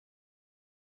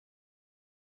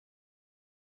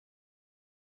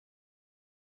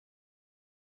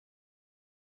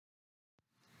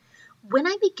When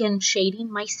I begin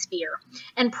shading my sphere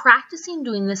and practicing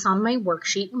doing this on my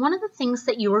worksheet, one of the things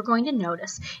that you are going to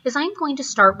notice is I'm going to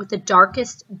start with the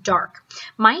darkest dark.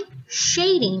 My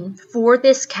shading for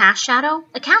this cast shadow,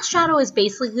 a cast shadow is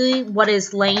basically what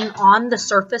is laying on the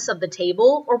surface of the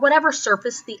table or whatever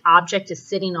surface the object is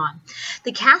sitting on.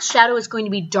 The cast shadow is going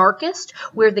to be darkest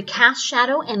where the cast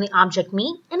shadow and the object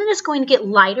meet, and it is going to get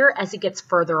lighter as it gets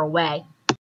further away.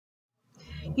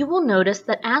 You will notice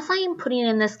that as I am putting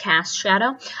in this cast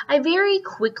shadow, I very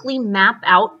quickly map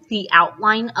out the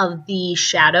outline of the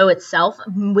shadow itself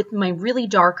with my really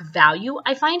dark value.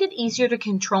 I find it easier to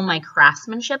control my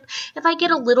craftsmanship if I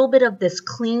get a little bit of this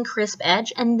clean, crisp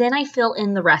edge, and then I fill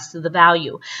in the rest of the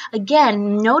value.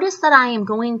 Again, notice that I am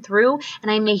going through and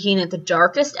I'm making it the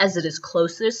darkest as it is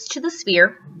closest to the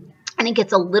sphere, and it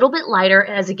gets a little bit lighter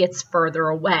as it gets further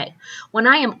away. When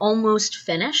I am almost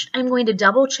finished, I'm going to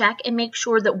double check and make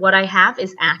sure that what I have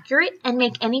is accurate and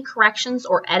make any corrections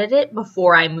or edit it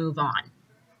before I move on.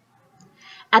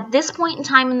 At this point in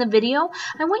time in the video,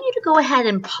 I want you to go ahead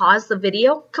and pause the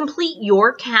video, complete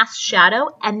your cast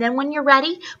shadow, and then when you're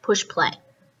ready, push play.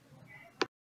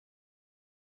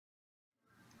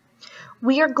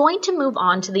 We are going to move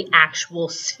on to the actual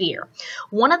sphere.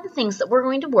 One of the things that we're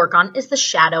going to work on is the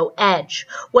shadow edge.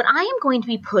 What I am going to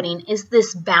be putting is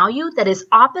this value that is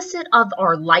opposite of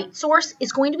our light source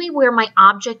is going to be where my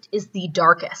object is the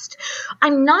darkest.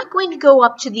 I'm not going to go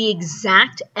up to the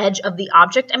exact edge of the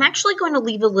object. I'm actually going to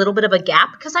leave a little bit of a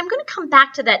gap because I'm going to come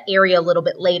back to that area a little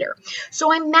bit later.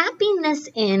 So I'm mapping this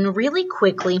in really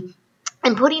quickly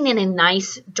and putting in a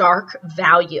nice dark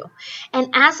value. And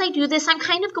as I do this, I'm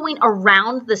kind of going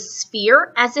around the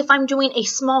sphere as if I'm doing a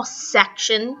small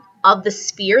section of the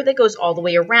sphere that goes all the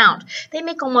way around. They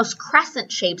make almost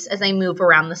crescent shapes as I move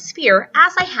around the sphere,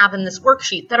 as I have in this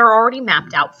worksheet that are already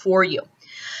mapped out for you.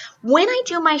 When I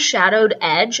do my shadowed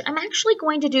edge, I'm actually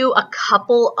going to do a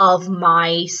couple of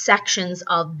my sections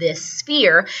of this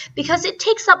sphere because it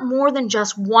takes up more than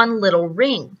just one little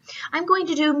ring. I'm going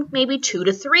to do maybe 2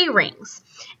 to 3 rings.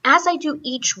 As I do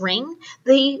each ring,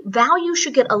 the value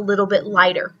should get a little bit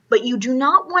lighter, but you do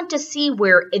not want to see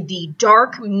where the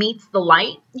dark meets the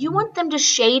light. You want them to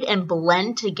shade and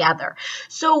blend together.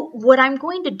 So what I'm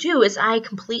going to do as I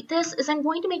complete this is I'm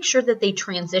going to make sure that they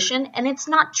transition and it's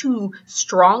not too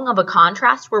strong of a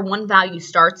contrast where one value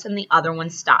starts and the other one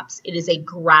stops. It is a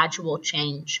gradual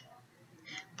change.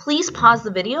 Please pause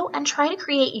the video and try to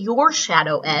create your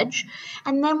shadow edge,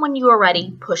 and then when you are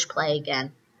ready, push play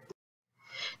again.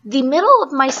 The middle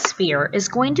of my sphere is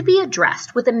going to be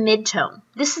addressed with a midtone.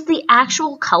 This is the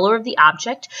actual color of the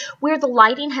object where the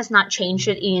lighting has not changed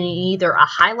it in either a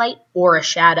highlight or a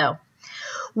shadow.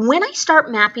 When I start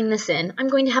mapping this in, I'm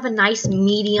going to have a nice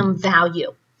medium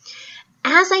value.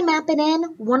 As I map it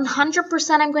in,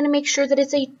 100% I'm going to make sure that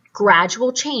it's a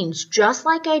gradual change, just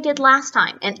like I did last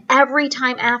time, and every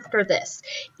time after this.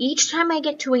 Each time I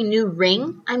get to a new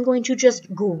ring, I'm going to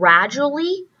just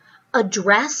gradually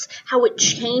address how it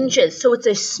changes so it's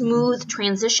a smooth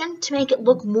transition to make it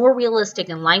look more realistic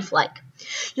and lifelike.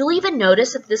 You'll even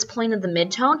notice at this point of the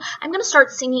midtone, I'm going to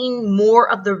start singing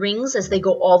more of the rings as they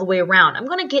go all the way around. I'm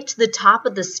going to get to the top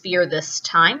of the sphere this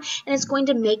time, and it's going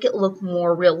to make it look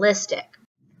more realistic.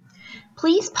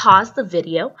 Please pause the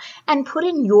video and put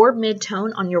in your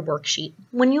midtone on your worksheet.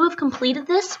 When you have completed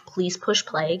this, please push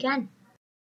play again.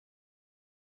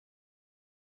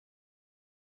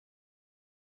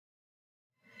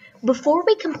 Before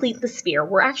we complete the sphere,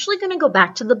 we're actually going to go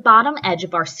back to the bottom edge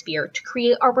of our sphere to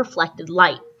create our reflected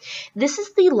light. This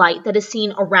is the light that is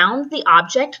seen around the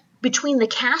object between the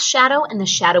cast shadow and the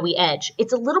shadowy edge.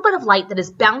 It's a little bit of light that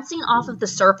is bouncing off of the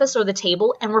surface or the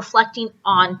table and reflecting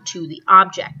onto the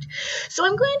object. So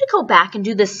I'm going to go back and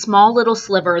do this small little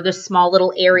sliver, this small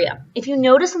little area. If you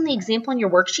notice in the example on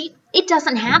your worksheet, it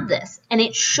doesn't have this, and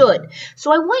it should.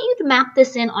 So I want you to map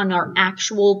this in on our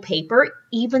actual paper,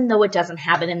 even though it doesn't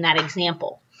have it in that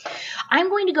example. I'm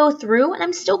going to go through, and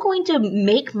I'm still going to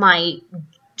make my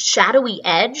shadowy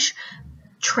edge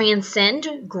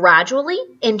transcend gradually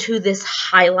into this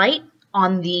highlight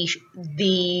on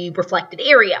the reflected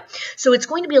area. So it's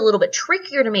going to be a little bit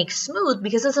trickier to make smooth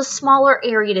because it's a smaller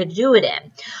area to do it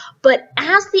in. But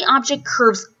as the object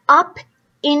curves up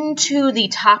into the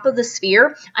top of the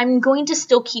sphere, I'm going to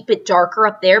still keep it darker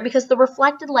up there because the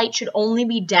reflected light should only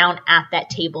be down at that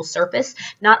table surface,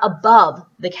 not above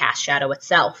the cast shadow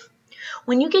itself.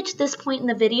 When you get to this point in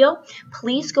the video,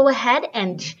 please go ahead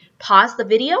and pause the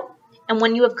video, and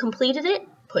when you have completed it,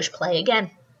 push play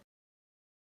again.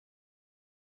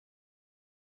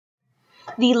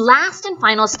 The last and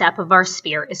final step of our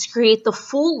sphere is to create the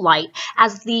full light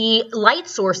as the light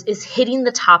source is hitting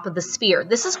the top of the sphere.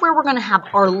 This is where we're going to have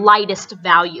our lightest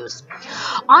values.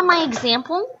 On my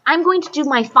example, I'm going to do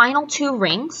my final 2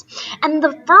 rings, and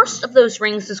the first of those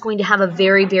rings is going to have a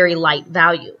very, very light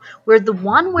value, where the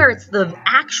one where it's the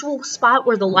actual spot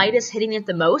where the light is hitting it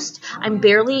the most, I'm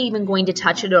barely even going to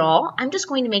touch it at all. I'm just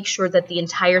going to make sure that the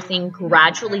entire thing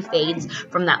gradually fades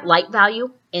from that light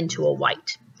value into a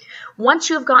white. Once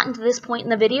you have gotten to this point in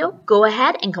the video, go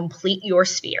ahead and complete your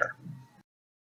sphere.